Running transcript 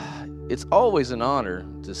it's always an honor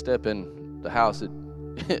to step in the house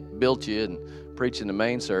that built you and preach in the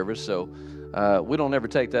main service. So we don't ever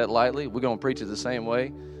take that lightly. We're going to preach it the same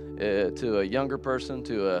way. To a younger person,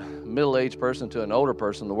 to a middle-aged person, to an older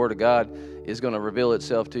person, the Word of God is going to reveal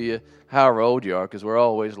itself to you however old you are, because we're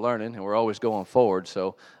always learning and we're always going forward.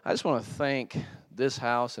 So I just want to thank this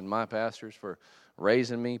house and my pastors for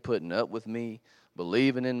raising me, putting up with me,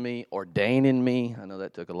 believing in me, ordaining me. I know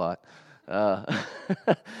that took a lot.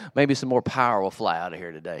 Maybe some more power will fly out of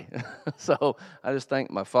here today. So I just thank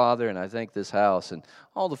my father, and I thank this house and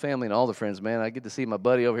all the family and all the friends. Man, I get to see my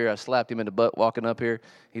buddy over here. I slapped him in the butt walking up here.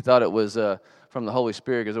 He thought it was from the Holy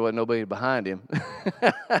Spirit because there wasn't nobody behind him.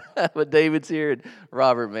 But David's here and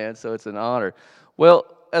Robert, man, so it's an honor. Well,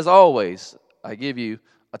 as always, I give you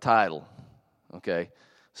a title, okay?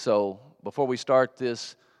 So before we start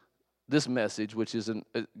this message, which it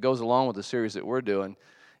goes along with the series that we're doing,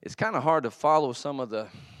 it's kind of hard to follow some of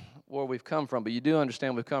where we've come from, but you do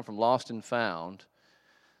understand we've come from lost and found.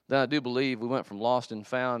 Then I do believe we went from lost and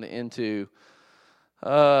found into,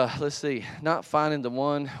 not finding the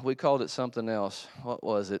one. We called it something else. What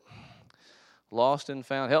was it? Lost and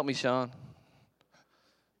found. Help me, Sean.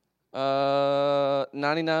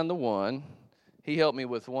 99 to 1. He helped me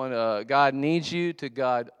with one. God needs you to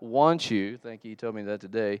God wants you. Thank you. He told me that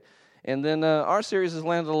today. And then our series is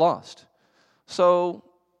Land of the Lost. So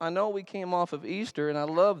I know we came off of Easter, and I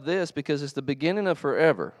love this because it's the beginning of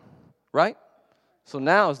forever, right? So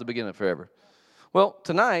now is the beginning of forever. Well,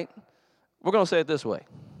 tonight, we're going to say it this way.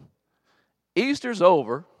 Easter's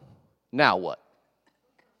over, now what?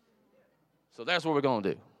 So that's what we're going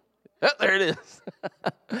to do. There it is.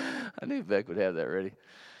 I knew Beck would have that ready.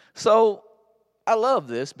 So I love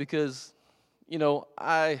this because,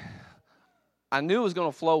 I knew it was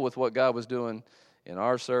going to flow with what God was doing in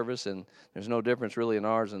our service, and there's no difference really in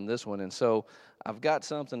ours and this one. And so I've got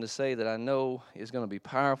something to say that I know is going to be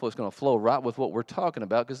powerful. It's going to flow right with what we're talking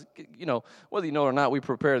about because, whether you know it or not, we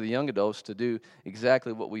prepare the young adults to do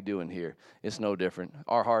exactly what we do in here. It's no different.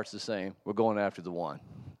 Our heart's the same. We're going after the one.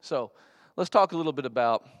 So let's talk a little bit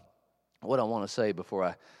about what I want to say before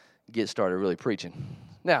I get started really preaching.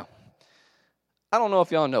 Now, I don't know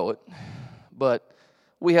if y'all know it, but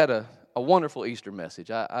we had a wonderful Easter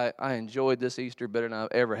message. I enjoyed this Easter better than I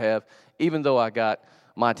ever have, even though I got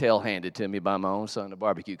my tail handed to me by my own son in a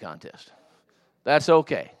barbecue contest. That's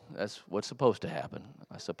okay. That's what's supposed to happen,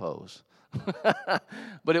 I suppose.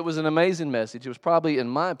 But it was an amazing message. It was probably, in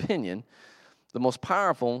my opinion, the most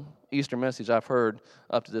powerful Easter message I've heard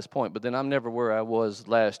up to this point. But then I'm never where I was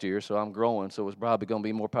last year, so I'm growing, so it's probably going to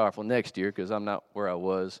be more powerful next year because I'm not where I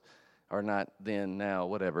was, or not then, now,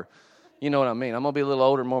 whatever. You know what I mean? I'm going to be a little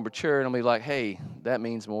older, more mature, and I'll be like, hey, that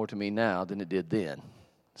means more to me now than it did then.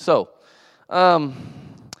 So, I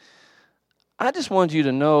just wanted you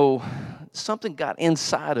to know something got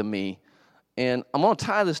inside of me, and I'm going to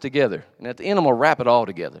tie this together. And at the end, I'm going to wrap it all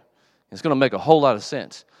together. It's going to make a whole lot of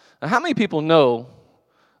sense. Now, how many people know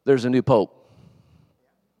there's a new pope?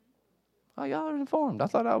 Oh, y'all are informed. I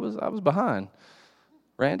thought I was behind.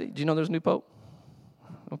 Randy, do you know there's a new pope?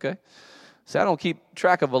 Okay. See, I don't keep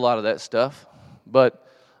track of a lot of that stuff, but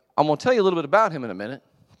I'm going to tell you a little bit about him in a minute,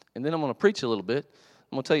 and then I'm going to preach a little bit.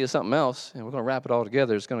 I'm going to tell you something else, and we're going to wrap it all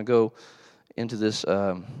together. It's going to go into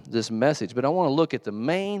this message, but I want to look at the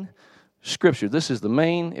main scripture. This is the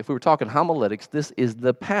main, if we were talking homiletics, this is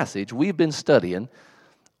the passage we've been studying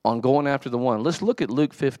on going after the one. Let's look at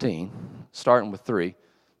Luke 15, starting with 3.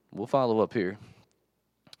 We'll follow up here.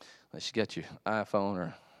 Unless you got your iPhone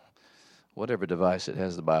or whatever device that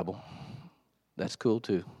has the Bible. That's cool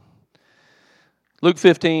too. Luke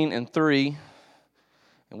 15 and 3,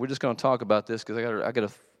 and we're just going to talk about this because I got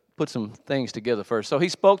to put some things together first. So he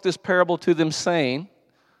spoke this parable to them, saying,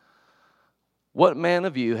 "What man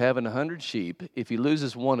of you, having 100 sheep, if he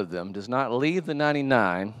loses one of them, does not leave the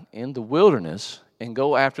 99 in the wilderness and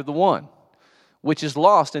go after the one, which is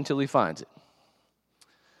lost until he finds it?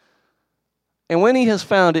 And when he has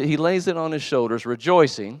found it, he lays it on his shoulders,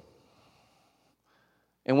 rejoicing.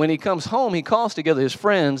 And when he comes home, he calls together his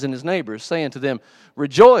friends and his neighbors, saying to them,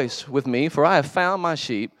 'Rejoice with me, for I have found my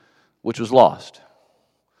sheep, which was lost.'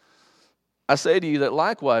 I say to you that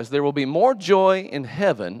likewise there will be more joy in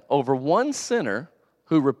heaven over one sinner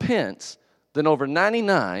who repents than over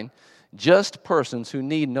 99 just persons who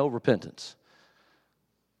need no repentance."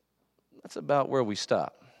 That's about where we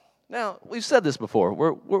stop. Now, we've said this before.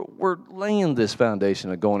 We're laying this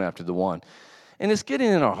foundation of going after the one. And it's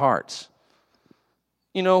getting in our hearts.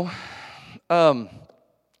 I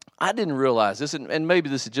didn't realize this, and maybe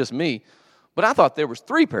this is just me, but I thought there was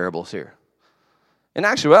 3 parables here. In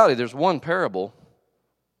actuality, there's one parable,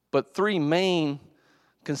 but 3 main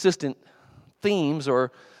consistent themes,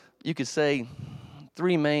 or you could say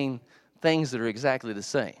three main things that are exactly the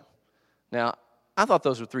same. Now, I thought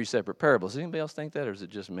those were three separate parables. Does anybody else think that, or is it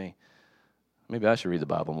just me? Maybe I should read the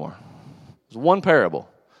Bible more. There's one parable.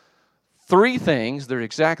 Three things that are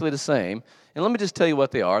exactly the same. And let me just tell you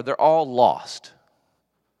what they are. They're all lost.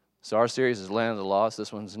 So our series is Land of the Lost.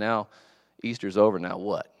 This one's now, Easter's over. Now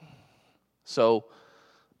what? So,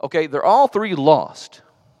 okay, they're all three lost.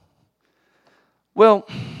 Well,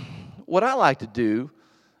 what I like to do,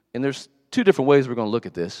 and there's two different ways we're going to look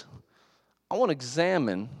at this. I want to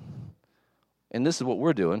examine, and this is what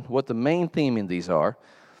we're doing, what the main theme in these are.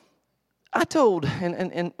 I told,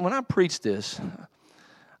 and when I preach this,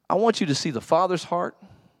 I want you to see the Father's heart,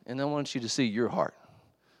 and I want you to see your heart.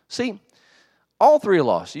 See, all three are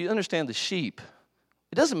lost. You understand the sheep.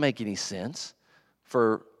 It doesn't make any sense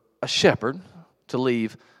for a shepherd to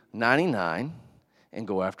leave 99 and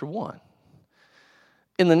go after one.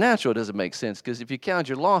 In the natural, it doesn't make sense, because if you count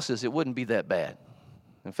your losses, it wouldn't be that bad.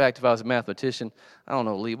 In fact, if I was a mathematician, I don't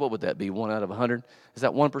know, Lee, what would that be, 1 out of 100? Is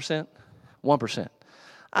that 1%? 1%.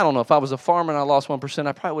 I don't know. If I was a farmer and I lost 1%,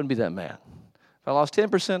 I probably wouldn't be that mad. If I lost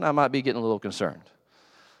 10%, I might be getting a little concerned.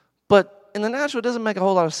 But in the natural, it doesn't make a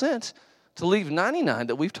whole lot of sense to leave 99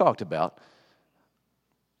 that we've talked about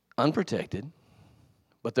unprotected,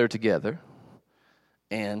 but they're together,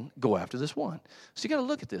 and go after this one. So you got to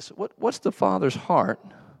look at this. What's the Father's heart?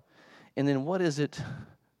 And then what is it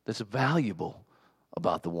that's valuable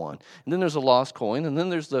about the one? And then there's a lost coin, and then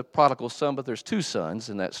there's the prodigal son, but there's two sons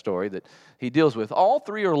in that story that he deals with. All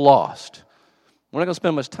three are lost. We're not going to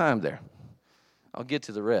spend much time there. I'll get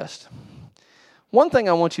to the rest. One thing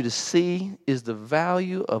I want you to see is the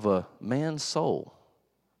value of a man's soul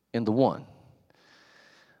in the one.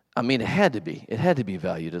 I mean, it had to be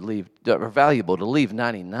valuable to leave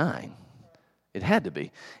 99. It had to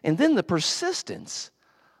be. And then the persistence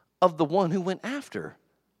of the one who went after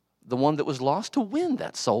the one that was lost to win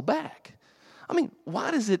that soul back. I mean,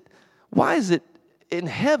 why is it in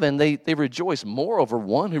heaven they rejoice more over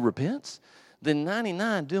one who repents than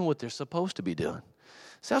 99 doing what they're supposed to be doing?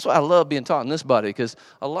 So that's why I love being taught in this body, because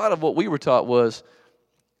a lot of what we were taught was,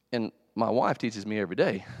 and my wife teaches me every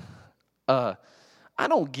day, I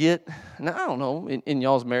don't know in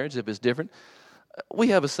y'all's marriage if it's different. We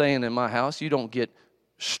have a saying in my house, you don't get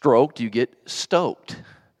stroked, you get stoked.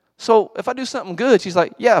 So if I do something good, she's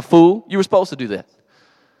like, yeah, fool, you were supposed to do that.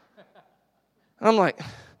 And I'm like,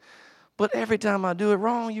 but every time I do it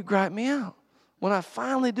wrong, you gripe me out. When I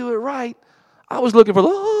finally do it right, I was looking for,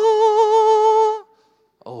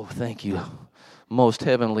 oh, thank you, most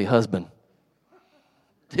heavenly husband.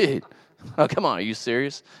 Dude, oh, come on, are you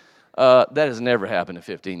serious? That has never happened in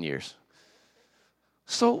 15 years.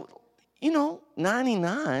 So,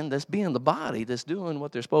 99 that's being the body, that's doing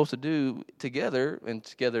what they're supposed to do together, and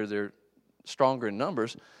together they're stronger in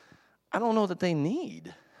numbers, I don't know that they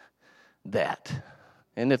need that.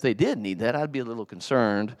 And if they did need that, I'd be a little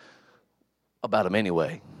concerned about them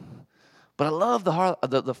anyway. But I love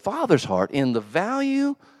the Father's heart in the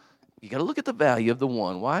value. You got to look at the value of the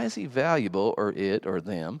one. Why is he valuable, or it, or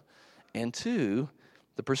them? And two,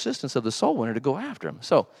 the persistence of the soul winner to go after him.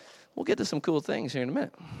 So we'll get to some cool things here in a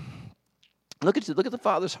minute. Look at the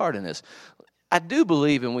Father's heart in this. I do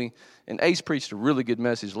believe, and Ace preached a really good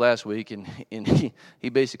message last week, and he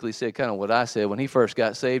basically said kind of what I said. When he first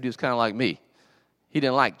got saved, he was kind of like me. He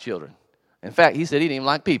didn't like children. In fact, he said he didn't even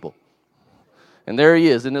like people. And there he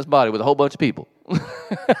is in this body with a whole bunch of people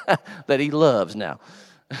that he loves now.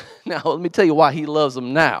 Now, let me tell you why he loves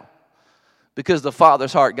them now. Because the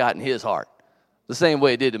Father's heart got in his heart. The same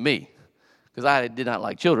way it did to me. Because I did not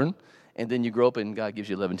like children. And then you grow up and God gives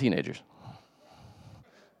you 11 teenagers.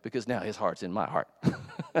 Because now his heart's in my heart.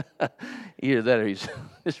 Either that or he's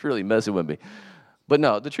really messing with me. But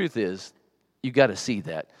no, the truth is, you got to see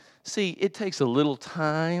that. See, it takes a little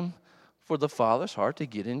time for the Father's heart to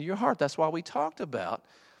get into your heart. That's why we talked about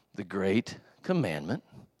the great commandment.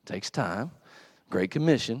 It takes time. Great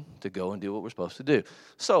commission to go and do what we're supposed to do.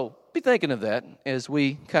 So be thinking of that as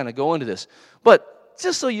we kind of go into this. But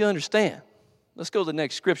just so you understand, let's go to the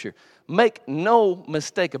next scripture. Make no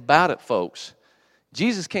mistake about it, folks.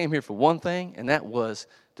 Jesus came here for one thing, and that was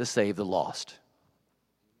to save the lost.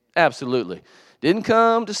 Absolutely. Didn't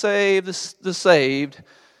come to save the saved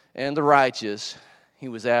and the righteous. He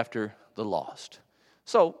was after the lost.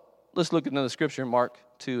 So let's look at another scripture, Mark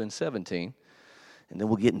 2:17, and then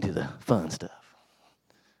we'll get into the fun stuff.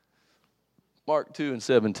 Mark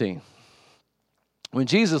 2:17. When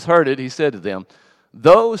Jesus heard it, he said to them,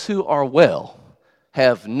 "Those who are well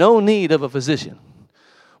have no need of a physician,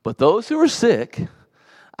 but those who are sick,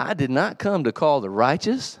 I did not come to call the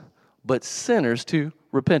righteous, but sinners to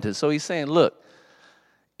repentance. So he's saying, look,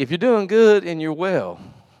 if you're doing good and you're well,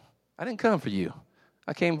 I didn't come for you.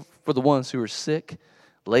 I came for the ones who are sick,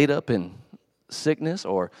 laid up in sickness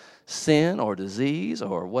or sin or disease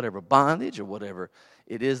or whatever bondage or whatever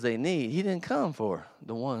it is they need. He didn't come for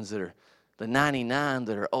the ones that are the 99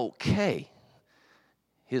 that are okay.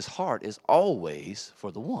 His heart is always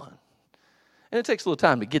for the one. And it takes a little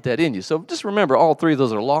time to get that in you. So just remember, all three of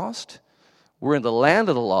those are lost. We're in the land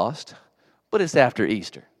of the lost, but it's after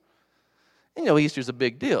Easter. And, Easter's a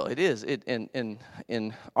big deal. It is in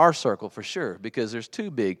our circle for sure, because there's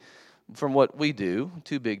two big, from what we do,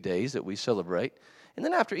 two big days that we celebrate. And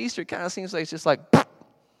then after Easter, it kind of seems like it's just like,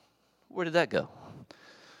 where did that go?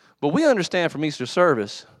 But we understand from Easter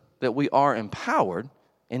service that we are empowered,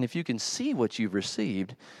 and if you can see what you've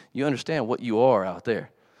received, you understand what you are out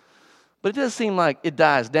there. But it does seem like it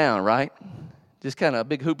dies down, right? Just kind of a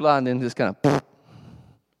big hoopla and then just kind of,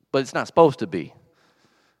 but it's not supposed to be.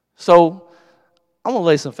 So I'm going to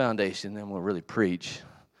lay some foundation, and I'm going to really preach,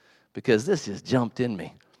 because this just jumped in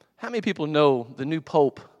me. How many people know the new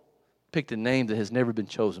Pope picked a name that has never been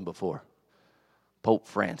chosen before? Pope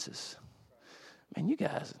Francis. Man, you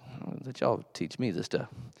guys, let y'all teach me this stuff.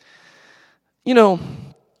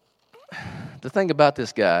 The thing about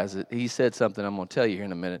this guy is that he said something I'm going to tell you here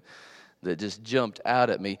in a minute that just jumped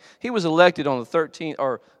out at me. He was elected on the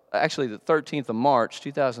 13th of March,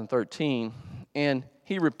 2013, and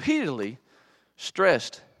he repeatedly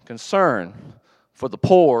stressed concern for the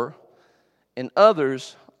poor and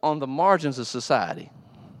others on the margins of society.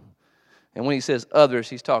 And when he says others,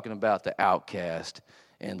 he's talking about the outcast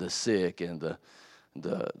and the sick and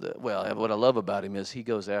well, what I love about him is he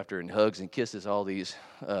goes after and hugs and kisses all these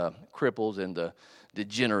cripples and the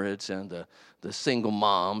degenerates and the single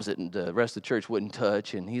moms that the rest of the church wouldn't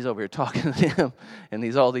touch, and he's over here talking to them,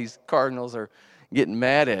 and all these cardinals are getting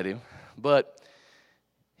mad at him. But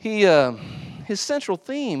his central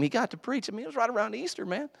theme, he got to preach. It was right around Easter,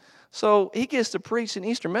 man. So he gets to preach an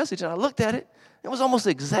Easter message, and I looked at it. It was almost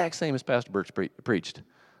the exact same as Pastor Birch preached.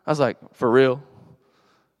 I was like, for real?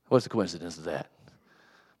 What's the coincidence of that?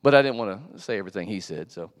 But I didn't want to say everything he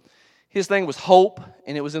said. So his thing was hope,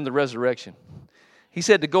 and it was in the resurrection. He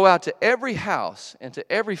said to go out to every house and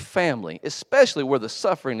to every family, especially where the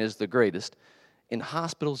suffering is the greatest, in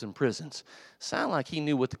hospitals and prisons. Sound like he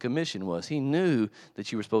knew what the commission was. He knew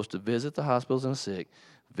that you were supposed to visit the hospitals and the sick,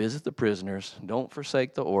 visit the prisoners, don't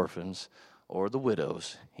forsake the orphans or the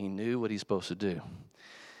widows. He knew what he's supposed to do.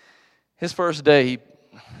 His first day,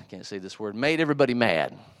 I can't say this word, made everybody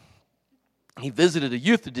mad. He visited a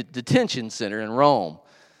youth detention center in Rome,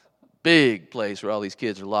 big place where all these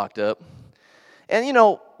kids are locked up. And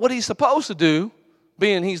what he's supposed to do,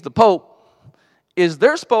 being he's the Pope, is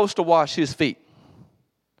they're supposed to wash his feet.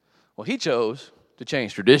 Well, he chose to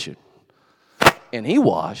change tradition, and he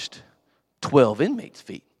washed 12 inmates'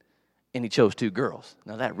 feet, and he chose 2 girls.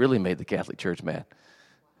 Now, that really made the Catholic Church mad.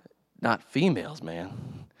 Not females, man.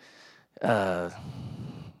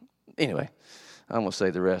 Anyway, I'm going to say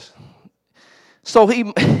the rest. So he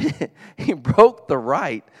broke the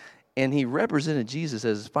right, and he represented Jesus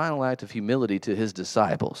as his final act of humility to his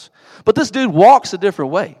disciples. But this dude walks a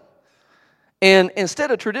different way. And instead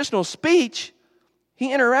of traditional speech, he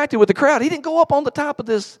interacted with the crowd. He didn't go up on the top of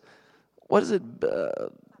this, what is it?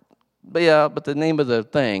 But the name of the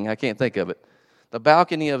thing, I can't think of it. The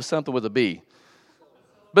balcony of something with a B.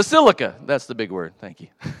 Basilica, that's the big word. Thank you.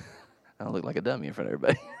 I don't look like a dummy in front of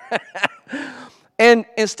everybody. And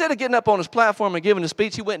instead of getting up on his platform and giving a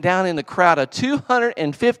speech, he went down in the crowd of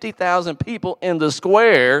 250,000 people in the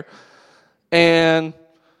square, and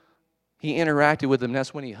he interacted with them.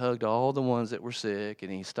 That's when he hugged all the ones that were sick,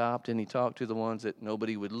 and he stopped and he talked to the ones that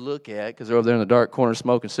nobody would look at because they're over there in the dark corner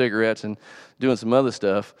smoking cigarettes and doing some other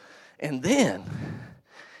stuff. And then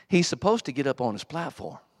he's supposed to get up on his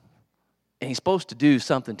platform, and he's supposed to do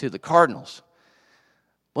something to the cardinals.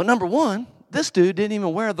 Well, number one, this dude didn't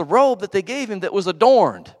even wear the robe that they gave him that was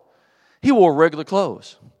adorned. He wore regular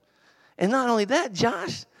clothes. And not only that,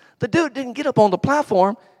 Josh, the dude didn't get up on the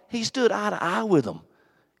platform. He stood eye to eye with them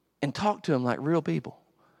and talked to them like real people.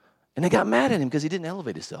 And they got mad at him because he didn't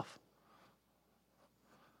elevate himself.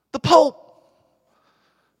 The Pope,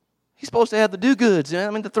 he's supposed to have the do-goods,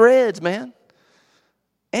 the threads, man.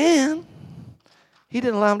 And he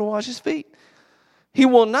didn't allow him to wash his feet. He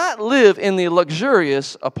will not live in the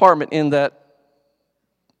luxurious apartment in that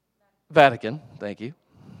Vatican. Thank you.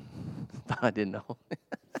 I didn't know.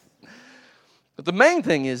 But the main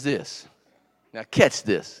thing is this. Now catch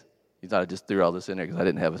this. You thought I just threw all this in there because I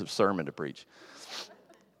didn't have a sermon to preach.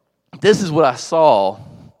 This is what I saw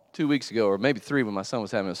 2 weeks ago, or maybe 3, when my son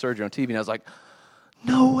was having a surgery on TV, and I was like,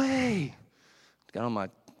 no way. got on my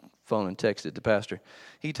phone and texted the pastor.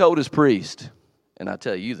 He told his priest, and I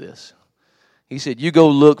tell you this, he said, you go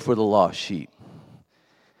look for the lost sheep.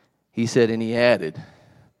 He said, and he added,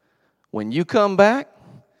 when you come back,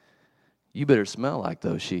 you better smell like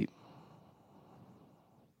those sheep.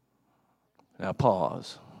 Now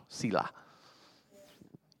pause. Selah.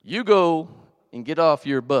 You go and get off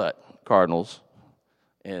your butt, cardinals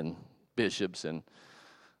and bishops and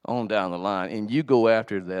on down the line, and you go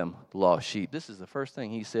after them lost sheep. This is the first thing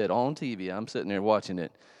he said on TV. I'm sitting there watching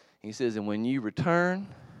it. He says, and when you return,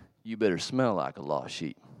 you better smell like a lost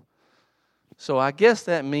sheep. So I guess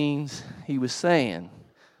that means he was saying,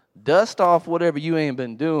 dust off whatever you ain't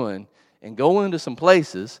been doing and go into some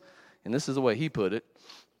places, and this is the way he put it,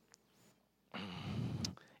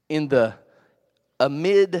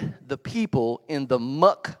 amid the people in the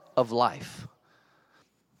muck of life.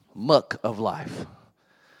 Muck of life.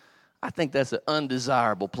 I think that's an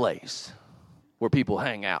undesirable place where people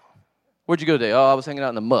hang out. Where'd you go today? Oh, I was hanging out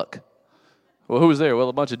in the muck. Well, who was there? Well,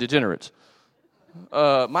 a bunch of degenerates.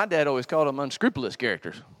 My dad always called them unscrupulous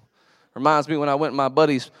characters. Reminds me when I went with my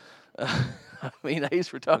buddies. I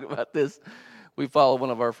used to talk about this. We followed one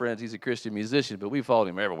of our friends. He's a Christian musician, but we followed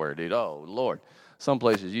him everywhere, dude. Oh, Lord. Some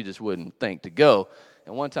places you just wouldn't think to go.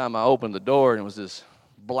 And one time I opened the door, and it was this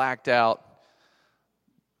blacked out.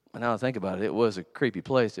 And now I think about it, it was a creepy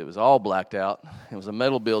place. It was all blacked out. It was a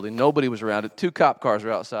metal building. Nobody was around it. 2 cop cars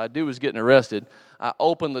were outside. Dude was getting arrested. I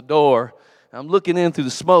opened the door. I'm looking in through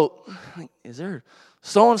the smoke. Is there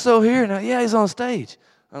so-and-so here? And yeah, he's on stage.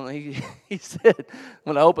 He said,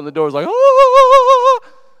 when I opened the door, he was like, oh.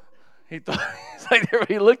 He thought,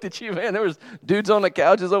 he looked at you, man. There was dudes on the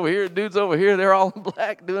couches over here, dudes over here. They're all in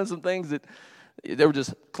black doing some things that they were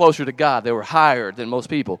just closer to God. They were higher than most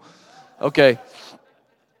people. Okay.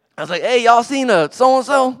 I was like, hey, y'all seen a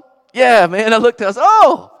so-and-so? Yeah, man. I looked at us.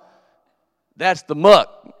 Oh, that's the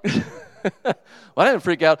muck. Well, I didn't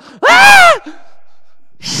freak out. Ah!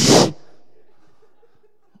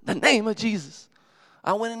 The name of Jesus.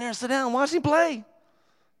 I went in there and sat down and watched him play.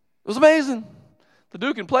 It was amazing. The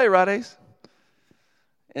dude can play, right, Ace?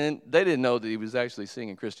 And they didn't know that he was actually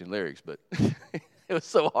singing Christian lyrics, but it was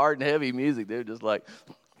so hard and heavy music. They were just like,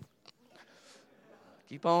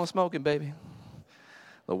 keep on smoking, baby.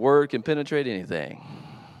 The word can penetrate anything.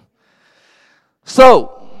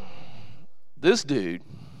 So, this dude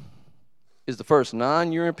is the first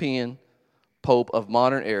non-European pope of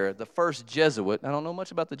modern era, the first Jesuit. I don't know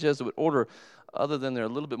much about the Jesuit order other than they're a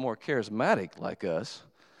little bit more charismatic like us.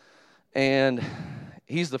 And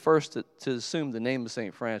he's the first to assume the name of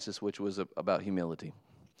St. Francis, which was about humility.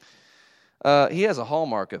 He has a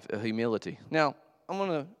hallmark of humility. Now, I'm going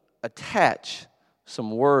to attach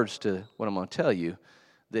some words to what I'm going to tell you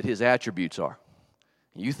that his attributes are.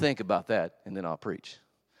 You think about that, and then I'll preach.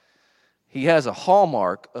 He has a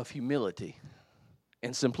hallmark of humility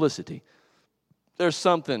and simplicity. There's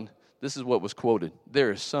something, this is what was quoted,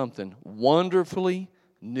 there is something wonderfully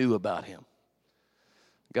new about him.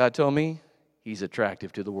 God told me he's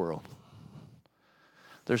attractive to the world.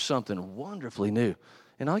 There's something wonderfully new.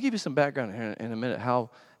 And I'll give you some background here in a minute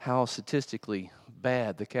how statistically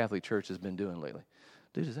bad the Catholic Church has been doing lately.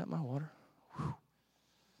 Dude, is that my water? Whew.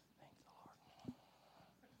 Thank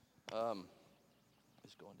the Lord.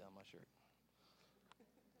 It's going down my shirt.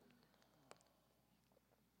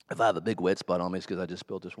 If I have a big wet spot on me, it's because I just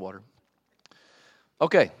spilled this water.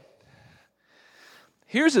 Okay.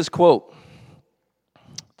 Here's his quote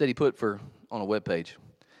that he put on a webpage.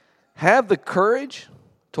 Have the courage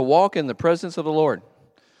to walk in the presence of the Lord,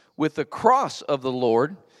 with the cross of the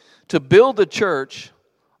Lord, to build the church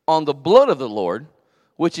on the blood of the Lord,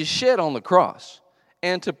 which is shed on the cross,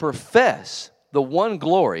 and to profess the one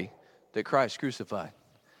glory that Christ crucified.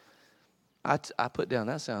 I put down,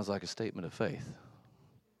 that sounds like a statement of faith.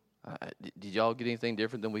 Did y'all get anything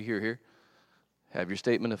different than we hear here? Have your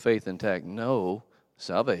statement of faith intact. Know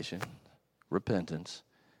salvation, repentance,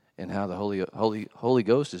 and how the Holy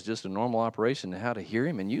Ghost is just a normal operation, and how to hear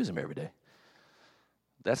Him and use Him every day.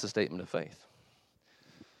 That's a statement of faith.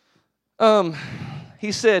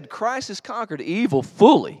 He said, Christ has conquered evil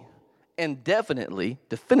fully and definitively,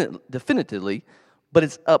 but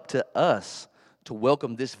it's up to us to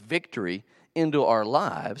welcome this victory into our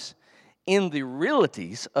lives in the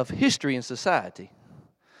realities of history and society.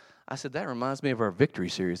 I said, that reminds me of our victory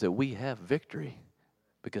series, that we have victory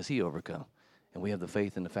because He overcome. And we have the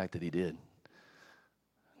faith in the fact that He did.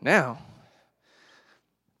 Now,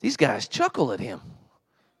 these guys chuckle at him.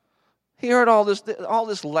 He heard all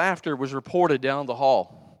this laughter was reported down the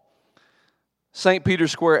hall. St.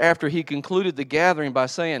 Peter's Square, after he concluded the gathering by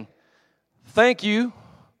saying, thank you,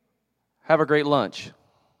 have a great lunch.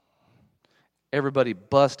 Everybody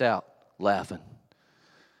bust out laughing.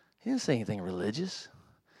 He didn't say anything religious.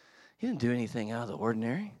 He didn't do anything out of the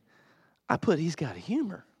ordinary. He's got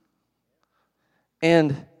humor.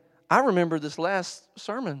 And I remember this last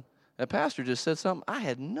sermon, that pastor just said something I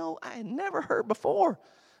had never heard before.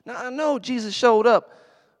 Now, I know Jesus showed up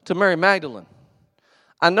to Mary Magdalene.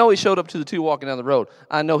 I know he showed up to the two walking down the road.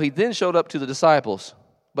 I know he then showed up to the disciples.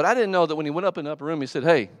 But I didn't know that when he went up in the upper room, he said,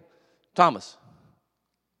 hey, Thomas,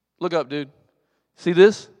 look up, dude. See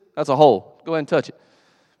this? That's a hole. Go ahead and touch it.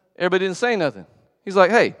 Everybody didn't say nothing. He's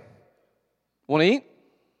like, hey, want to eat?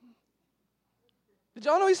 Did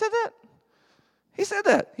y'all know he said that? He said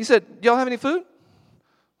that. He said, y'all have any food?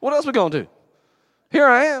 What else we going to do? Here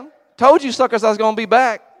I am. Told you suckers I was going to be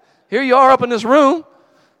back. Here you are up in this room.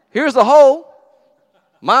 Here's the hole.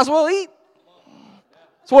 Might as well eat.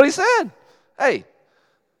 That's what he said. Hey,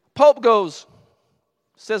 Pope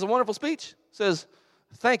says a wonderful speech, says,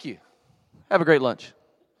 thank you. Have a great lunch.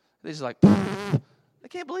 They're just like, I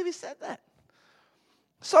can't believe he said that.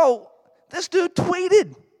 So this dude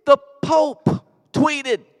tweeted. The Pope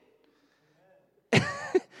tweeted.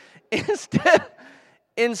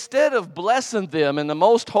 Instead of blessing them and the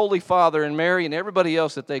Most Holy Father and Mary and everybody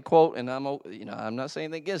else that they quote, and I'm not saying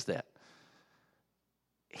anything against that.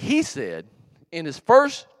 He said in his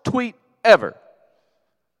first tweet ever,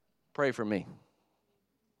 pray for me.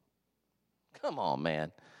 Come on,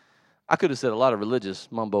 man. I could have said a lot of religious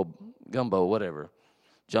mumbo, gumbo, whatever,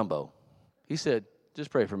 jumbo. He said, just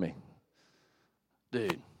pray for me.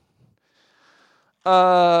 Dude.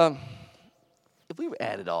 If we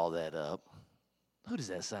added all that up, who does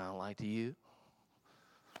that sound like to you?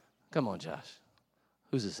 Come on, Josh.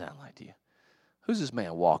 Who does it sound like to you? Who's this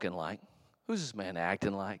man walking like? Who's this man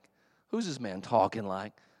acting like? Who's this man talking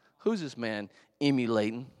like? Who's this man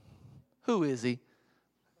emulating? Who is he?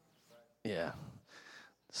 Yeah.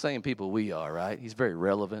 Same people we are, right? He's very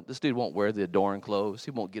relevant. This dude won't wear the adorned clothes.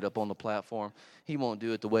 He won't get up on the platform. He won't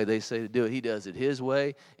do it the way they say to do it. He does it his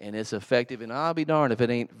way, and it's effective. And I'll be darned if it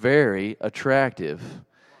ain't very attractive.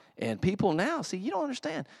 And people now, see, you don't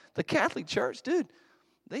understand. The Catholic Church, dude,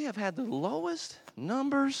 they have had the lowest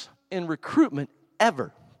numbers in recruitment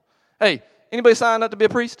ever. Hey, anybody signed up to be a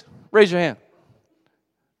priest? Raise your hand.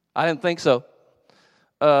 I didn't think so.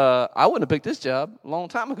 I wouldn't have picked this job a long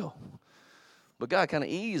time ago. But God kind of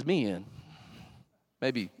eased me in.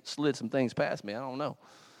 Maybe slid some things past me. I don't know.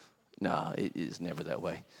 No, it is never that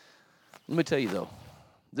way. Let me tell you, though.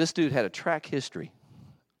 This dude had a track history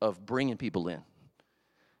of bringing people in.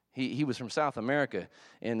 He was from South America,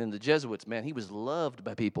 and in the Jesuits, man, he was loved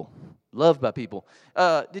by people. Loved by people.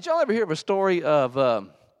 Did y'all ever hear of a story of,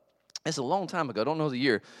 it's a long time ago, I don't know the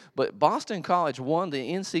year, but Boston College won the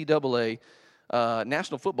NCAA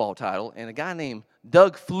national football title, and a guy named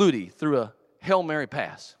Doug Flutie threw a Hail Mary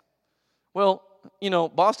pass. Well,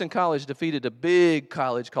 Boston College defeated a big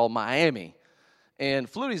college called Miami, and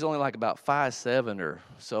Flutie's only like about 5'7" or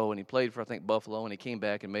so, and he played for, I think, Buffalo, and he came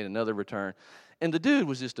back and made another return. And the dude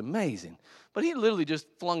was just amazing. But he literally just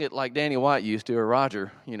flung it like Danny White used to, or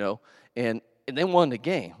Roger, and they won the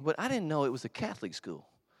game. But I didn't know it was a Catholic school.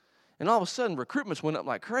 And all of a sudden, recruitments went up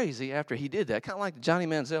like crazy after he did that, kind of like Johnny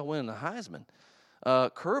Manziel winning the Heisman.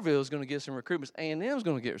 Kerrville's going to get some recruitments. A&M's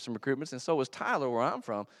going to get some recruitments, and so was Tyler, where I'm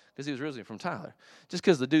from, because he was originally from Tyler. Just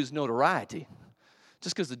because the dude's notoriety,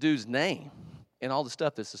 just because the dude's name, and all the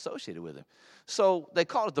stuff that's associated with him. So they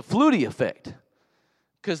called it the Flutie effect,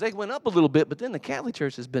 because they went up a little bit, but then the Catholic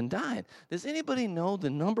Church has been dying. Does anybody know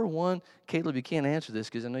the number one? Caleb, you can't answer this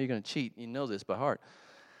because I know you're going to cheat. You know this by heart.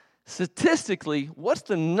 Statistically, what's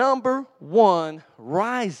the number one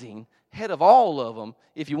rising head of all of them,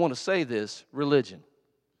 if you want to say this, religion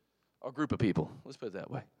or group of people? Let's put it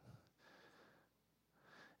that way.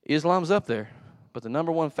 Islam's up there, but the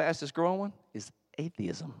number one fastest growing one is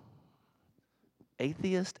atheism.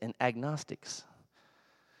 Atheists and agnostics.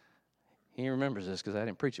 He remembers this because I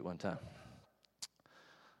didn't preach it one time.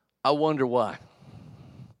 I wonder why.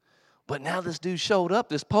 But now this dude showed up,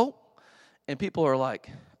 this Pope, and people are like,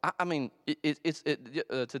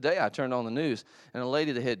 today I turned on the news, and a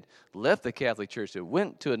lady that had left the Catholic Church that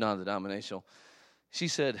went to a non-denominational, she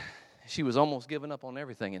said she was almost giving up on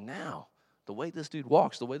everything. And now, the way this dude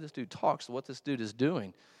walks, the way this dude talks, what this dude is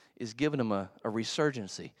doing is giving them a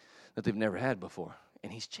resurgency that they've never had before.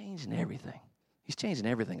 And he's changing everything. He's changing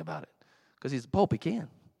everything about it. Because he's the Pope, he can.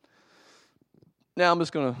 Now I'm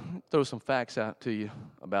just going to throw some facts out to you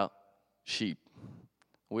about sheep.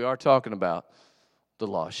 We are talking about the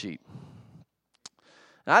lost sheep.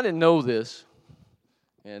 Now, I didn't know this,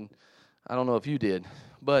 and I don't know if you did,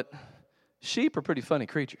 but sheep are pretty funny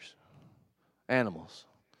creatures, animals.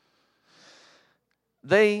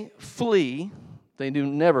 They flee. They do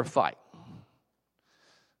never fight.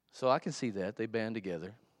 So I can see that. They band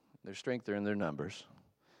together. Their strength are in their numbers.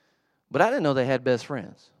 But I didn't know they had best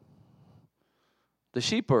friends. The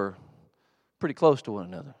sheep are pretty close to one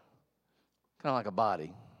another. Kind of like a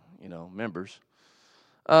body, members.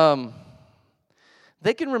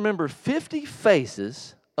 They can remember 50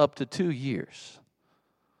 faces up to 2 years.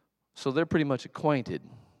 So they're pretty much acquainted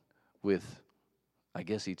with, I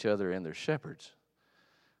guess, each other and their shepherds.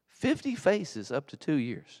 50 faces up to 2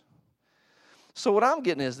 years. So what I'm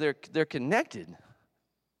getting is they're connected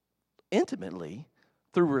intimately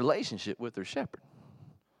through relationship with their shepherd.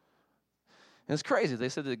 And it's crazy. They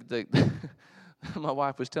said that my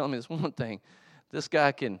wife was telling me this one thing. This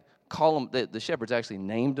guy can call them, the shepherds actually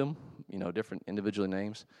named them, different individual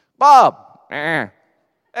names. Bob,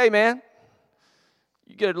 hey, man,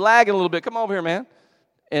 you get lagging a little bit. Come over here, man.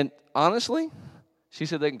 And honestly, she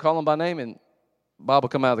said they can call him by name, and Bob will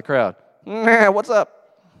come out of the crowd. What's up?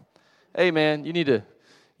 Hey, man, you need to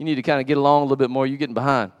kind of get along a little bit more. You're getting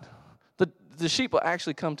behind. The sheep will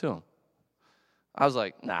actually come to him. I was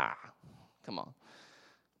like, nah, come on.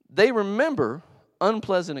 They remember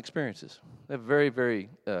unpleasant experiences. They have very, very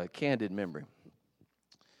candid memory.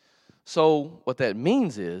 So what that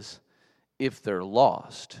means is if they're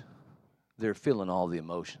lost, they're feeling all the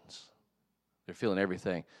emotions. They're feeling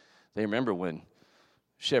everything. They remember when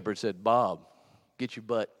shepherd said, Bob, get your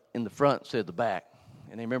butt in the front instead of the back.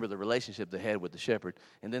 And they remember the relationship they had with the shepherd.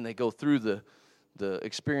 And then they go through the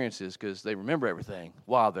experiences because they remember everything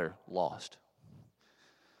while they're lost.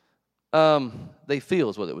 They feel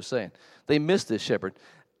is what it was saying. They miss this shepherd.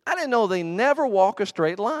 I didn't know they never walk a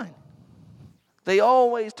straight line. They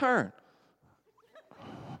always turn.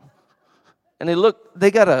 And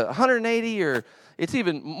they got 180 or it's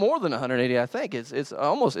even more than 180, I think. It's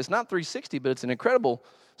not 360, but it's an incredible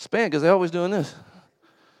span because they're always doing this.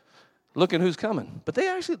 Looking who's coming. But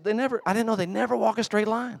I didn't know they never walk a straight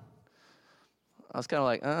line. I was kind of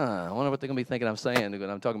like, I wonder what they're going to be thinking I'm saying when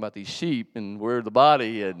I'm talking about these sheep and we're the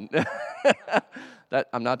body. And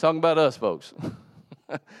I'm not talking about us, folks.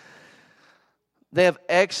 They have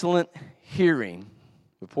excellent hearing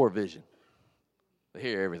with poor vision. They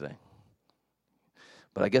hear everything.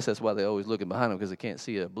 But I guess that's why they're always looking behind them because they can't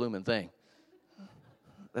see a blooming thing.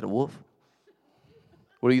 Is that a wolf?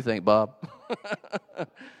 What do you think, Bob?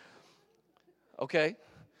 Okay.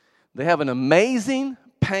 They have an amazing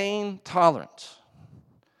pain tolerance,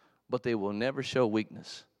 but they will never show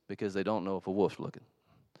weakness because they don't know if a wolf's looking.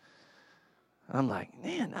 I'm like,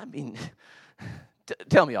 man,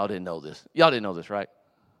 tell me y'all didn't know this. Y'all didn't know this, right?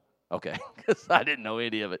 Okay, because I didn't know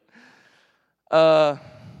any of it.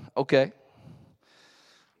 Okay.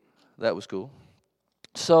 That was cool.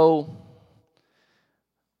 So,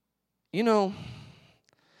 when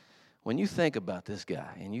you think about this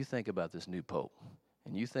guy and you think about this new pope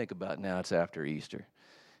and you think about now it's after Easter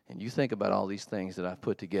and you think about all these things that I've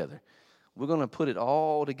put together, we're going to put it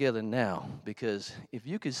all together now because if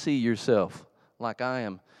you could see yourself like I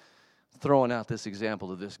am throwing out this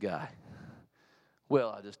example of this guy,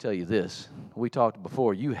 well, I'll just tell you this. We talked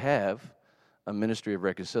before, you have a ministry of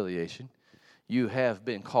reconciliation. You have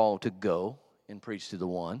been called to go and preach to the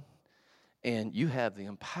one. And you have the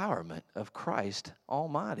empowerment of Christ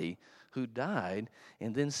Almighty who died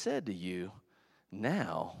and then said to you,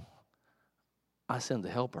 now I send the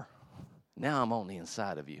helper. Now I'm on the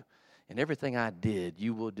inside of you. And everything I did,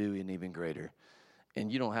 you will do and even greater.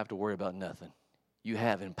 And you don't have to worry about nothing. You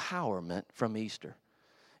have empowerment from Easter.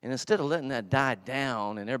 And instead of letting that die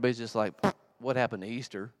down and everybody's just like, what happened to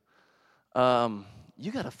Easter?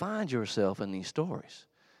 You got to find yourself in these stories.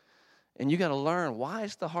 And you got to learn why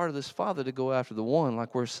it's the heart of this Father to go after the one,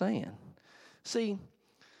 like we're saying. See,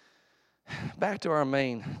 back to our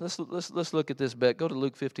main. Let's look at this bet. Go to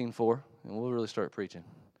Luke 15:4, and we'll really start preaching.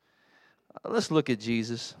 Let's look at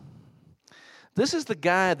Jesus. This is the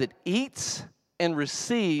guy that eats and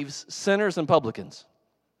receives sinners and publicans.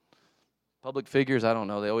 Public figures, I don't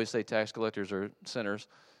know. They always say tax collectors are sinners.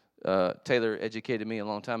 Taylor educated me a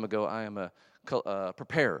long time ago. I am a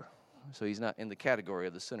preparer. So he's not in the category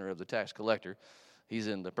of the sinner of the tax collector. He's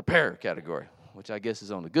in the preparer category, which I guess is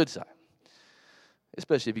on the good side.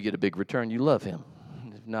 Especially if you get a big return, you love him.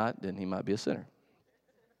 If not, then he might be a sinner.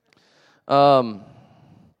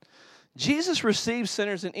 Jesus receives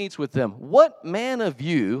sinners and eats with them. What man of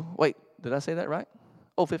you, wait, did I say that right?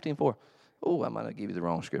 15:4. Oh, I might have given you the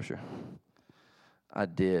wrong scripture. I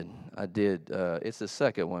did. It's the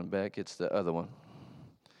second one, Beck. It's the other one.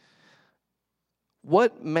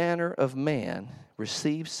 What manner of man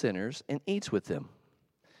receives sinners and eats with them?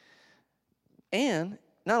 And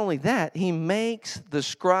not only that, he makes the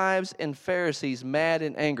scribes and Pharisees mad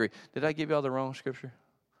and angry. Did I give y'all the wrong scripture?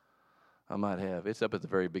 I might have. It's up at the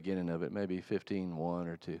very beginning of it, maybe 15:1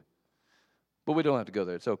 or 2. But we don't have to go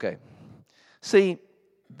there. It's okay. See,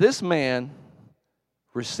 this man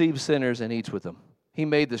receives sinners and eats with them. He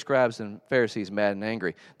made the scribes and Pharisees mad and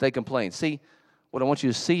angry. They complained. See, what I want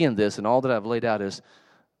you to see in this and all that I've laid out is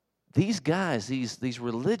these guys, these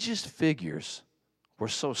religious figures, were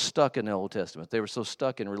so stuck in the Old Testament. They were so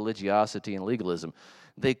stuck in religiosity and legalism.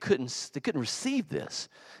 They couldn't receive this.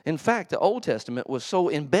 In fact, the Old Testament was so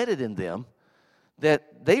embedded in them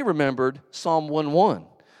that they remembered Psalm 1:1.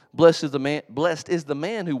 Blessed is the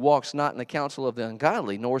man who walks not in the counsel of the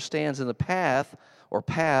ungodly, nor stands in the path or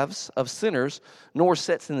paths of sinners, nor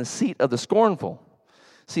sits in the seat of the scornful.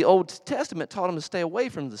 See, Old Testament taught them to stay away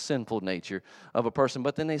from the sinful nature of a person,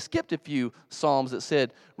 but then they skipped a few psalms that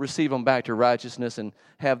said, receive them back to righteousness and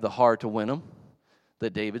have the heart to win them,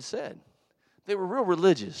 that David said. They were real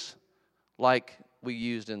religious, like we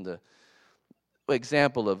used in the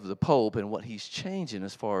example of the Pope and what he's changing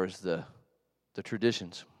as far as the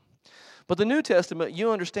traditions. But the New Testament,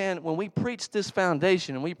 you understand, when we preached this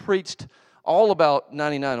foundation and we preached all about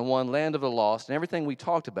 99 and 1, land of the lost, and everything we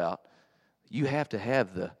talked about, you have to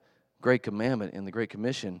have the Great Commandment and the Great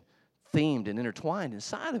Commission themed and intertwined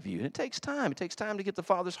inside of you. And it takes time. It takes time to get the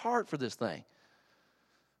Father's heart for this thing.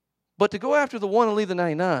 But to go after the one and leave the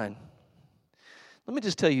 99, let me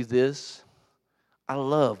just tell you this. I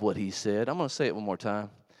love what he said. I'm going to say it one more time.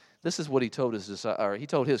 This is what he told he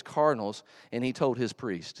told his cardinals and he told his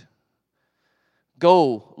priest.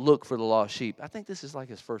 Go look for the lost sheep. I think this is like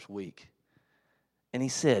his first week. And he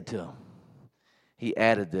said to them, he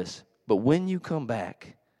added this, but when you come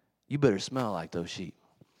back, you better smell like those sheep.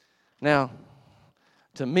 Now,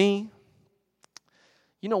 to me,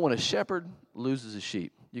 you know, when a shepherd loses a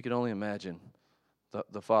sheep, you can only imagine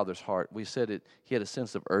the father's heart. We said it, he had a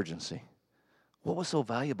sense of urgency. What was so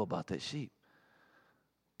valuable about that sheep?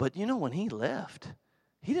 But you know, when he left,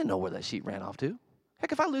 he didn't know where that sheep ran off to.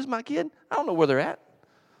 Heck, if I lose my kid, I don't know where they're at.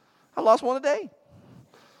 I lost one a day.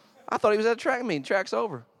 I thought he was at a track meet. Track's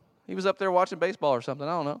over. He was up there watching baseball or something.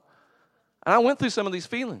 I don't know. And I went through some of these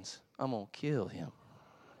feelings. I'm going to kill him.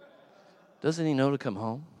 Doesn't he know to come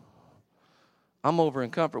home? I'm over in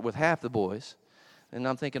Comfort with half the boys, and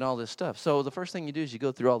I'm thinking all this stuff. So the first thing you do is you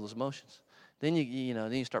go through all those emotions. Then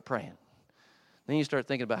then you start praying. Then you start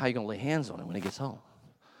thinking about how you're going to lay hands on him when he gets home.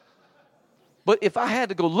 But if I had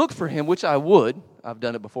to go look for him, which I would, I've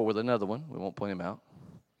done it before with another one. We won't point him out.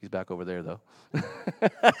 He's back over there, though.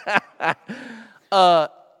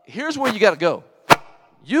 Here's where you got to go.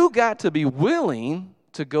 You got to be willing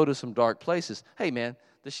to go to some dark places. Hey, man,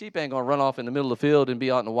 the sheep ain't going to run off in the middle of the field and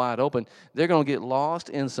be out in the wide open. They're going to get lost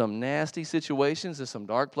in some nasty situations, in some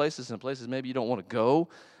dark places, and places maybe you don't want to go.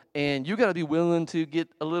 And you got to be willing to get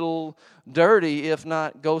a little dirty, if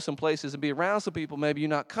not go some places and be around some people maybe you're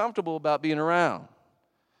not comfortable about being around.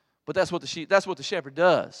 But that's what the shepherd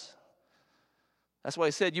does. That's why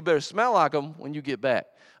he said you better smell like them when you get back.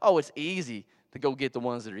 Oh, it's easy to go get the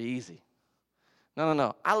ones that are easy.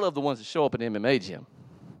 No. I love the ones that show up in the MMA gym.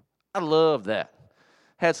 I love that.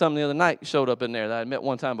 Had some the other night showed up in there that I had met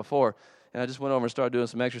one time before, and I just went over and started doing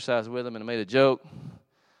some exercise with them, and I made a joke.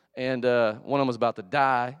 And one of them was about to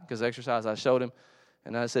die because of the exercise I showed him.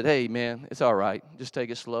 And I said, hey, man, it's all right. Just take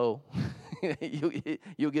it slow.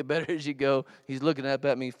 You'll get better as you go. He's looking up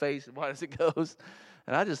at me, face as wide as it goes.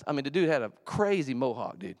 And the dude had a crazy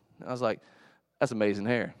mohawk, dude. I was like, that's amazing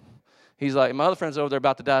hair. He's like, my other friend's over there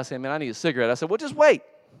about to die saying, man, I need a cigarette. I said, well, just wait.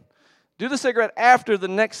 Do the cigarette after the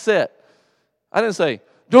next set. I didn't say,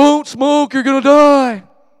 don't smoke, you're going to die.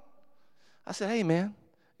 I said, hey, man,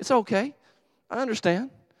 it's okay. I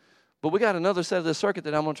understand. But we got another set of this circuit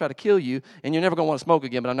that I'm going to try to kill you, and you're never going to want to smoke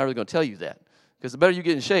again, but I'm never going to tell you that. Because the better you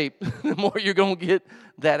get in shape, the more you're going to get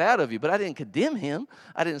that out of you. But I didn't condemn him.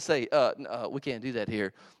 I didn't say, we can't do that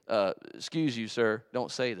here. Excuse you, sir.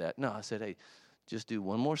 Don't say that. No, I said, hey, just do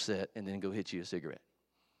one more set and then go hit you a cigarette.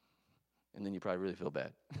 And then you probably really feel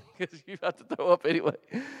bad because you're about to throw up anyway.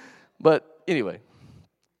 But anyway,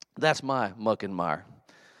 that's my muck and mire.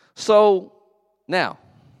 So now,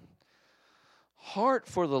 heart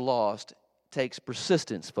for the lost takes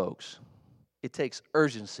persistence, folks. It takes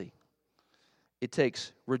urgency. It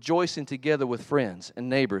takes rejoicing together with friends and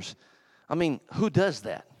neighbors. I mean, who does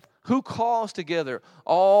that? Who calls together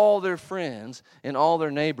all their friends and all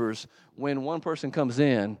their neighbors when one person comes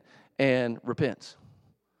in and repents?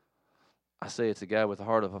 I say it's a guy with the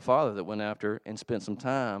heart of a father that went after and spent some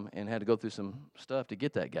time and had to go through some stuff to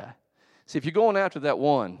get that guy. See, if you're going after that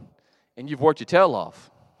one and you've worked your tail off,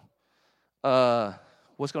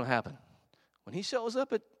 what's going to happen? when he shows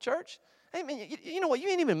up at church, hey, man, you know what? You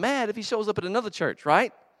ain't even mad if he shows up at another church,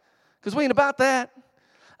 right? Because we ain't about that.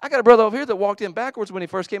 I got a brother over here that walked in backwards when he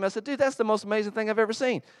first came. I said, dude, that's the most amazing thing I've ever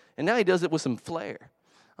seen. And now he does it with some flair.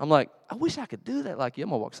 I'm like, I wish I could do that like you.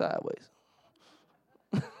 I'm going to walk sideways.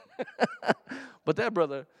 But that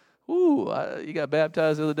brother, he got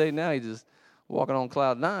baptized the other day. Now he's just walking on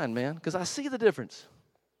cloud 9, man, because I see the difference.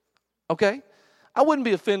 Okay? I wouldn't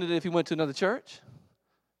be offended if he went to another church.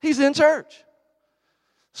 He's in church.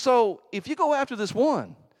 So if you go after this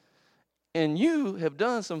one and you have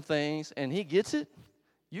done some things and he gets it,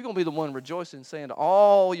 you're going to be the one rejoicing, saying to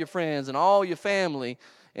all your friends and all your family,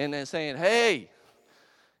 and then saying, hey,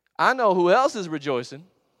 I know who else is rejoicing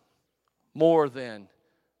more than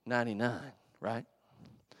 99, right?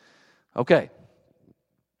 Okay.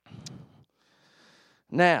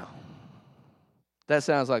 Now, that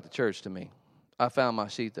sounds like the church to me. I found my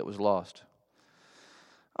sheep that was lost.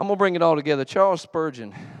 I'm going to bring it all together. Charles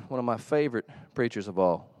Spurgeon, one of my favorite preachers of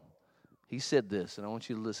all, he said this, and I want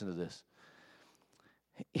you to listen to this.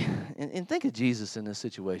 And think of Jesus in this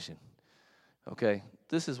situation, okay?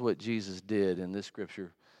 This is what Jesus did in this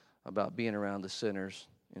scripture about being around the sinners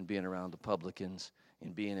and being around the publicans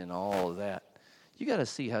and being in all of that. You got to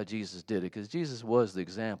see how Jesus did it, because Jesus was the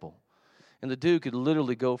example. And the dude could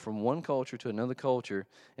literally go from one culture to another culture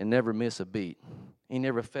and never miss a beat. He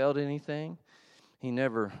never failed anything. He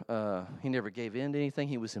never gave in to anything.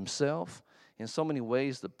 He was himself. In so many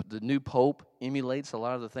ways, the new pope emulates a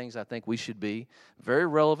lot of the things I think we should be. Very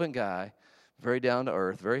relevant guy, very down to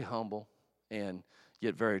earth, very humble, and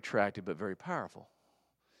yet very attractive, but very powerful.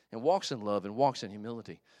 And walks in love and walks in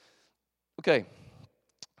humility. Okay,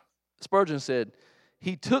 Spurgeon said,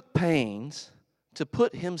 he took pains to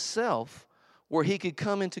put himself where he could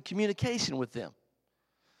come into communication with them.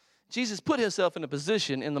 Jesus put himself in a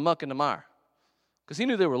position in the muck and the mire because he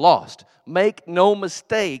knew they were lost. Make no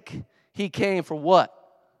mistake, he came for what?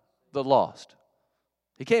 The lost.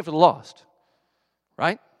 He came for the lost,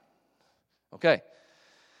 right? Okay.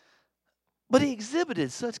 But he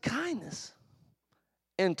exhibited such kindness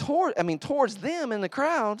and towards them in the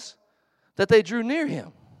crowds that they drew near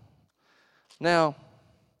him. Now,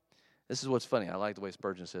 this is what's funny. I like the way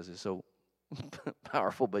Spurgeon says it. It's so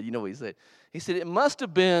powerful, but you know what he said? He said, it must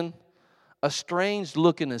have been a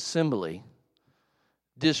strange-looking assembly,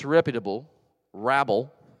 disreputable,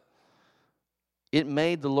 rabble. It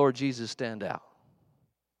made the Lord Jesus stand out.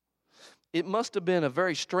 It must have been a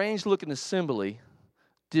very strange-looking assembly,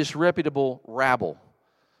 disreputable rabble.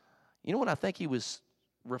 You know what I think he was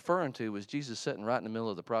referring to was Jesus sitting right in the middle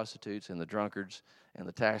of the prostitutes and the drunkards and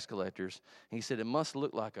the tax collectors. And he said it must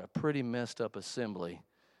look like a pretty messed up assembly,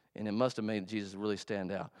 and it must have made Jesus really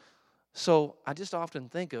stand out. So I just often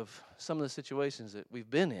think of some of the situations that we've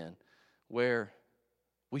been in where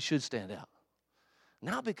we should stand out.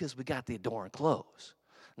 Not because we got the adorning clothes.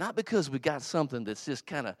 Not because we got something that's just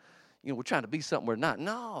kind of, we're trying to be something we're not.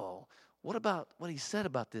 No. What about what he said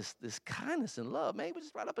about this kindness and love? Man, he was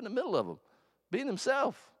just right up in the middle of them, being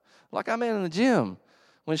himself. Like I'm in the gym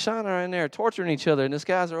when Sean and I are in there torturing each other, and these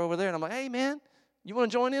guys are over there, and I'm like, hey, man, you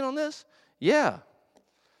want to join in on this? Yeah.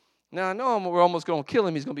 Now, I know we're almost going to kill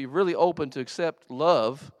him. He's going to be really open to accept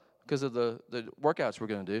love because of the workouts we're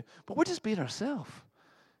going to do. But we're just being ourselves,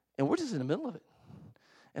 and we're just in the middle of it.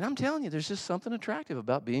 And I'm telling you, there's just something attractive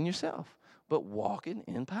about being yourself, but walking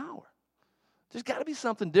in power. There's got to be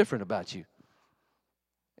something different about you,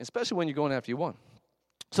 especially when you're going after you one.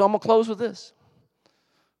 So I'm going to close with this.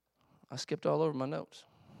 I skipped all over my notes.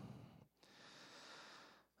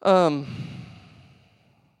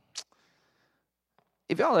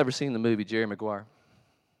 If y'all ever seen the movie Jerry Maguire?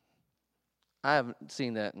 I haven't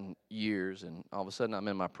seen that in years, and all of a sudden I'm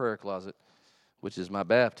in my prayer closet, which is my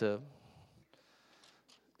bathtub.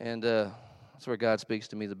 And that's where God speaks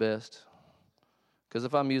to me the best. Because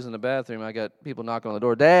if I'm using the bathroom, I got people knocking on the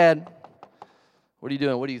door. Dad, what are you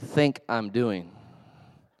doing? What do you think I'm doing?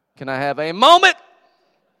 Can I have a moment?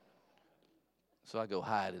 So I go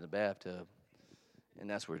hide in the bathtub, and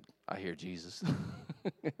that's where I hear Jesus.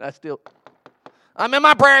 I'm in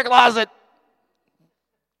my prayer closet.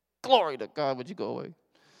 Glory to God, would you go away?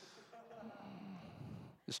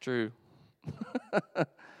 It's true.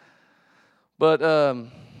 But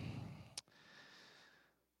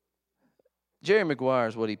Jerry Maguire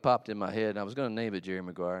is what he popped in my head. And I was going to name it Jerry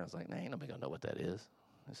Maguire. I was like, nah, ain't nobody going to know what that is.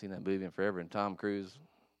 I've seen that movie in forever. And Tom Cruise,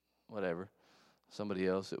 whatever. Somebody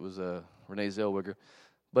else. It was Renee Zellweger.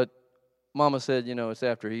 But Mama said, it's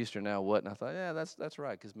after Easter now, what? And I thought, yeah, that's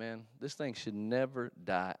right. Because, man, this thing should never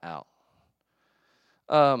die out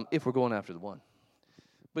if we're going after the one.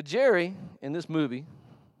 But Jerry, in this movie,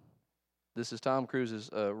 this is Tom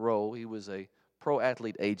Cruise's role. He was a pro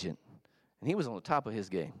athlete agent. And he was on the top of his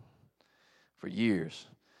game for years.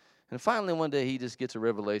 And finally one day he just gets a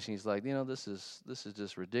revelation. He's like, this is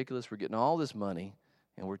just ridiculous. We're getting all this money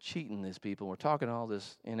and we're cheating these people. We're talking all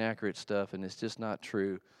this inaccurate stuff and it's just not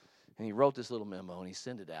true. And he wrote this little memo and he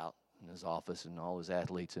sent it out in his office and all his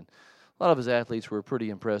athletes. And a lot of his athletes were pretty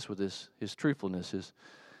impressed with his truthfulness,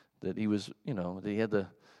 that he was, that he had the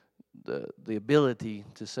ability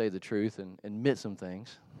to say the truth and admit some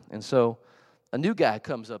things. And so a new guy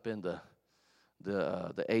comes up in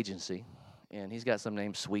the agency, and he's got some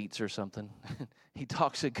name Sweets or something. He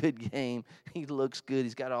talks a good game. He looks good.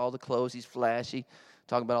 He's got all the clothes. He's flashy,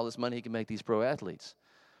 talking about all this money he can make these pro athletes.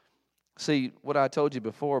 See, what I told you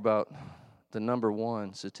before about the number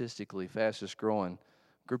one statistically fastest growing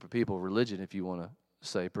group of people, religion, if you want to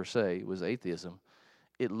say per se, was atheism.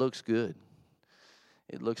 It looks good.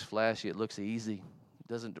 It looks flashy. It looks easy. It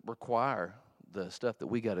doesn't require the stuff that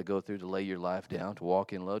we got to go through to lay your life down, to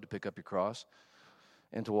walk in love, to pick up your cross,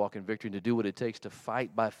 and to walk in victory, and to do what it takes to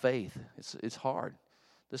fight by faith. It's hard.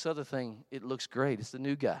 This other thing, it looks great. It's the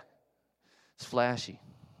new guy. It's flashy.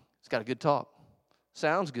 It's got a good talk.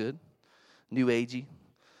 Sounds good. New agey.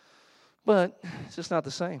 But it's just not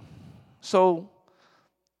the same. So,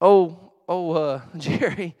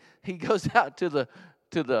 Jerry, he goes out to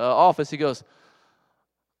the office. He goes,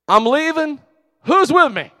 I'm leaving. Who's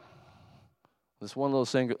with me? This one little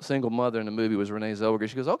single mother in the movie was Renee Zellweger.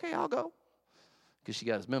 She goes, okay, I'll go. Because she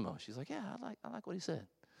got his memo. She's like, yeah, I like what he said.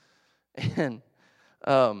 And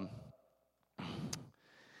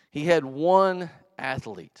he had one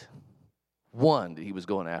athlete, one that he was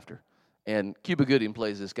going after. And Cuba Gooding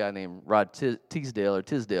plays this guy named Rod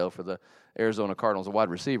Tisdale for the Arizona Cardinals, a wide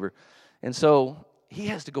receiver. And so he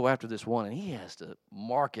has to go after this one, and he has to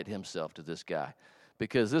market himself to this guy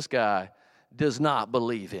because this guy does not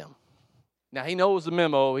believe him. Now, he knows the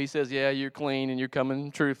memo. He says, yeah, you're clean, and you're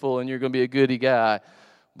coming truthful, and you're going to be a goody guy,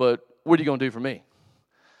 but what are you going to do for me?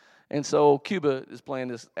 And so Cuba is playing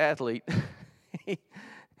this athlete.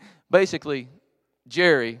 Basically,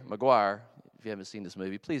 Jerry Maguire, if you haven't seen this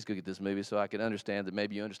movie, please go get this movie so I can understand that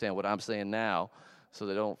maybe you understand what I'm saying now so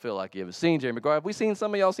they don't feel like you haven't seen Jerry Maguire. Have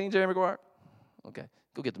some of y'all seen Jerry Maguire? Okay,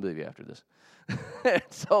 go get the movie after this.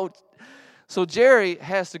 So Jerry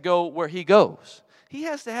has to go where he goes. He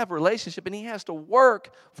has to have a relationship, and he has to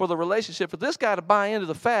work for the relationship for this guy to buy into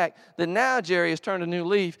the fact that now Jerry has turned a new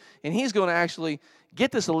leaf, and he's going to actually get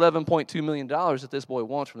this $11.2 million that this boy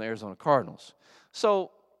wants from the Arizona Cardinals.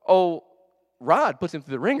 So, Rod puts him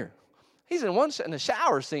through the ringer. He's in the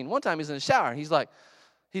shower scene. One time he's in the shower, and he's like,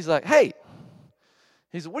 hey.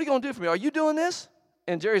 He's like, what are you going to do for me? Are you doing this?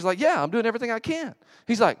 And Jerry's like, yeah, I'm doing everything I can.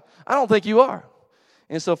 He's like, I don't think you are.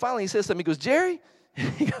 And so finally he says something. He goes, Jerry?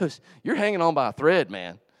 He goes, you're hanging on by a thread,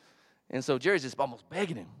 man. And so Jerry's just almost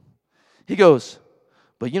begging him. He goes,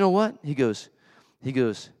 but you know what? He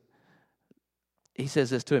says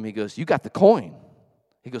this to him. He goes, you got the coin.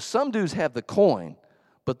 He goes, some dudes have the coin,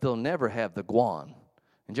 but they'll never have the guan.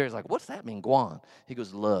 And Jerry's like, what's that mean, guan? He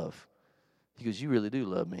goes, love. He goes, you really do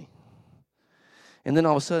love me. And then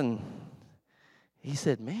all of a sudden, he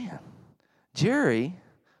said, man, Jerry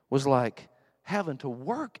was like having to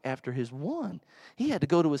work after his one. He had to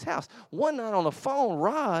go to his house. One night on the phone,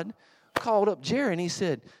 Rod called up Jerry, and he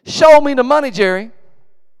said, show me the money, Jerry.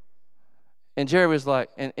 And Jerry was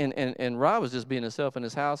like, and Rod was just being himself in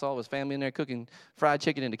his house, all of his family in there cooking fried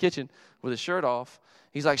chicken in the kitchen with his shirt off.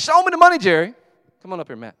 He's like, show me the money, Jerry. Come on up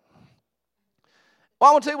here, Matt.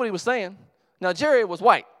 Well, I want to tell you what he was saying. Now, Jerry was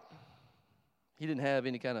white. He didn't have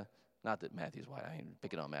any kind of, not that Matthew's white. I ain't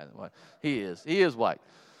picking on Matthew. He is white.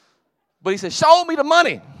 But he said, show me the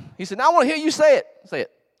money. He said, now I want to hear you say it. Say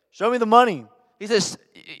it. Show me the money. He says,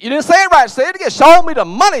 you didn't say it right. Say it again. Show me the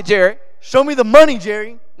money, Jerry. Show me the money,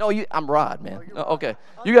 Jerry. No, I'm Rod, man. Okay.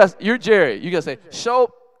 You're Jerry. You got to say,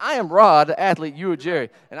 I am Rod, the athlete. You are Jerry.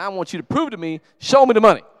 And I want you to prove to me, show me the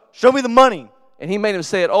money. Show me the money. And he made him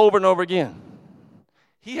say it over and over again.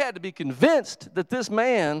 He had to be convinced that this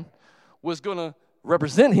man was going to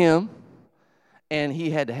represent him, and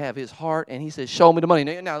he had to have his heart, and he said, show me the money.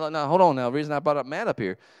 Now, hold on now. The reason I brought up Matt up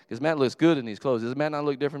here, because Matt looks good in these clothes. Does Matt not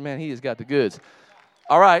look different, man? He has got the goods.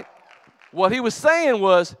 All right. What he was saying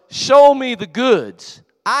was, show me the goods.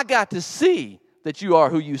 I got to see that you are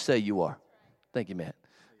who you say you are. Thank you, Matt.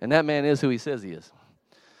 And that man is who he says he is.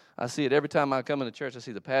 I see it every time I come into church. I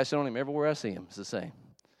see the passion on him. Everywhere I see him, it's the same.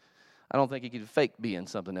 I don't think he could fake being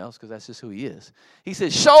something else because that's just who he is. He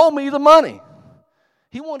said, show me the money.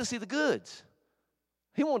 He wanted to see the goods.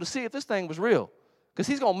 He wanted to see if this thing was real because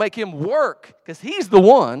he's going to make him work because he's the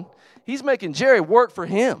one. He's making Jerry work for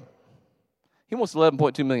him. He wants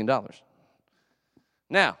 $11.2 million.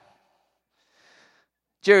 Now,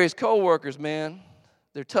 Jerry's co-workers, man,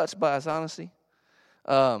 they're touched by his honesty.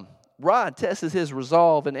 Rod tests his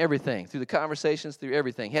resolve in everything, through the conversations, through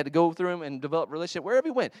everything. He had to go through him and develop a relationship wherever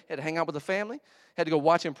he went. He had to hang out with the family, had to go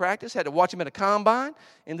watch him practice, had to watch him at a combine,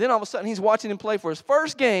 and then all of a sudden he's watching him play for his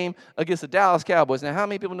first game against the Dallas Cowboys. Now, how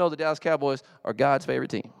many people know the Dallas Cowboys are God's favorite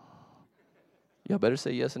team? Y'all better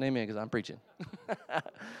say yes and amen because I'm preaching.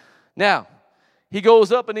 Now, he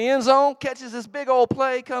goes up in the end zone, catches this big old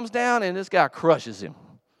play, comes down, and this guy crushes him.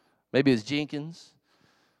 Maybe it's Jenkins.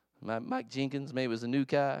 Mike Jenkins, maybe it was a new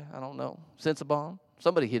guy, I don't know. Sensabaugh,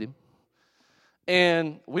 somebody hit him.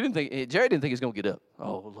 And Jerry didn't think he was going to get up.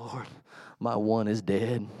 Oh, Lord, my one is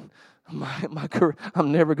dead. My career,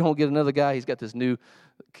 I'm never going to get another guy. He's got this new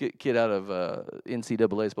kid out of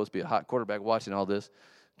NCAA, supposed to be a hot quarterback, watching all this,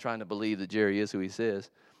 trying to believe that Jerry is who he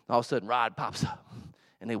says. All of a sudden, Rod pops up,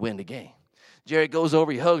 and they win the game. Jerry goes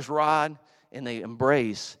over, he hugs Rod, and they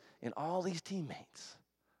embrace. And all these teammates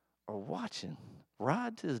are watching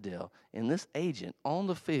Rod Tisdale and this agent on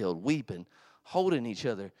the field weeping, holding each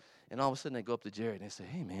other. And all of a sudden they go up to Jerry and they say,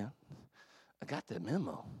 hey, man, I got that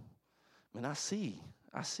memo. Man, I see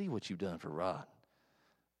what you've done for Rod.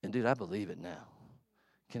 And, dude, I believe it now.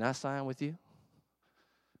 Can I sign with you?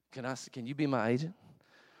 Can you be my agent?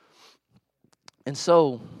 And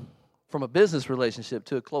so from a business relationship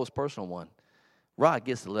to a close personal one, Rod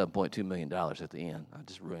gets $11.2 million at the end. I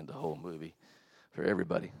just ruined the whole movie for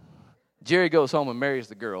everybody. Jerry goes home and marries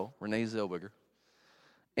the girl, Renee Zellweger,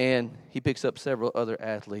 and he picks up several other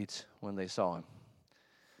athletes when they saw him.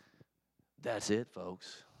 That's it,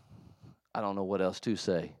 folks. I don't know what else to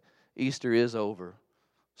say. Easter is over,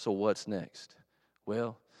 so what's next?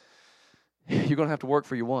 Well, you're going to have to work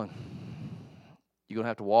for your one. You're going to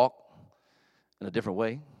have to walk in a different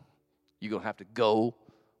way. You're going to have to go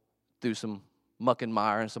through some muck and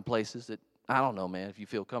mire in some places that, I don't know, man, if you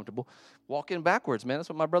feel comfortable. Walk in backwards, man. That's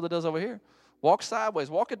what my brother does over here. Walk sideways.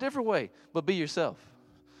 Walk a different way, but be yourself.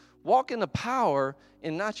 Walk in the power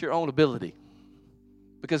and not your own ability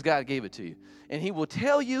because God gave it to you. And he will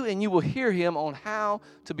tell you and you will hear him on how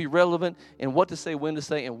to be relevant and what to say, when to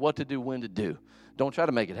say, and what to do, when to do. Don't try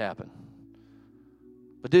to make it happen.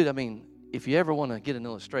 But, dude, I mean, if you ever want to get an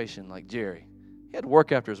illustration like Jerry, he had to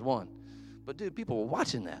work after his one. But, dude, people were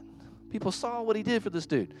watching that. People saw what he did for this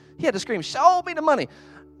dude. He had to scream, show me the money.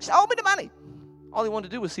 Show me the money. All he wanted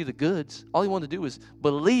to do was see the goods. All he wanted to do was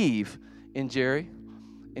believe in Jerry.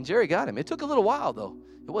 And Jerry got him. It took a little while, though.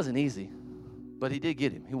 It wasn't easy. But he did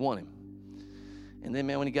get him. He won him. And then,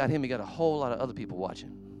 man, when he got him, he got a whole lot of other people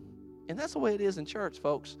watching. And that's the way it is in church,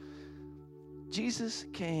 folks. Jesus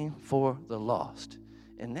came for the lost.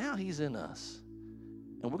 And now he's in us.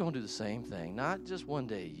 And we're going to do the same thing. Not just one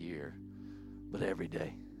day a year, but every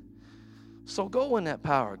day. So go in that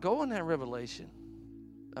power. Go in that revelation.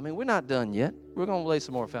 I mean, we're not done yet. We're going to lay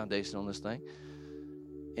some more foundation on this thing.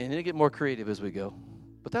 And it'll get more creative as we go.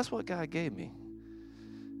 But that's what God gave me.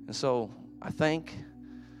 And so I thank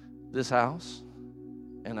this house.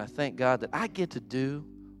 And I thank God that I get to do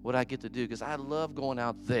what I get to do because I love going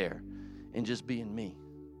out there and just being me.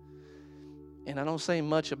 And I don't say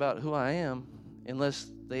much about who I am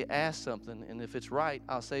unless they ask something. And if it's right,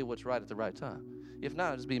 I'll say what's right at the right time. If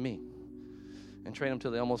not, I'll just be me. And train them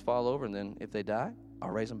till they almost fall over. And then if they die,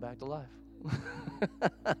 I'll raise them back to life.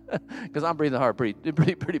 Because I'm breathing hard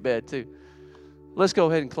pretty bad too. Let's go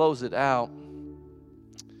ahead and close it out.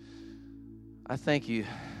 I thank you.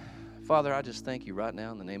 Father, I just thank you right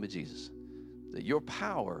now in the name of Jesus that your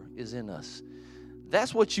power is in us.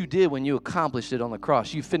 That's what you did when you accomplished it on the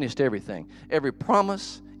cross. You finished everything. Every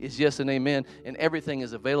promise is yes and amen, and everything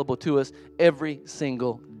is available to us every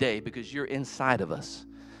single day because you're inside of us.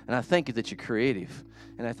 And I thank you that you're creative.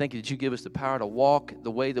 And I thank you that you give us the power to walk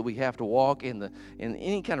the way that we have to walk in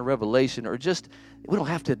any kind of revelation or just, we don't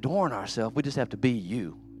have to adorn ourselves. We just have to be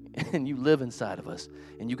you. And you live inside of us.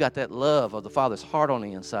 And you got that love of the Father's heart on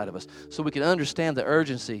the inside of us. So we can understand the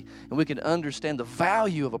urgency and we can understand the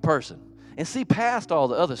value of a person and see past all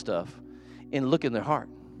the other stuff and look in their heart.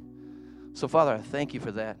 So, Father, I thank you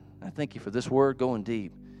for that. I thank you for this word going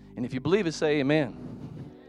deep. And if you believe it, say amen.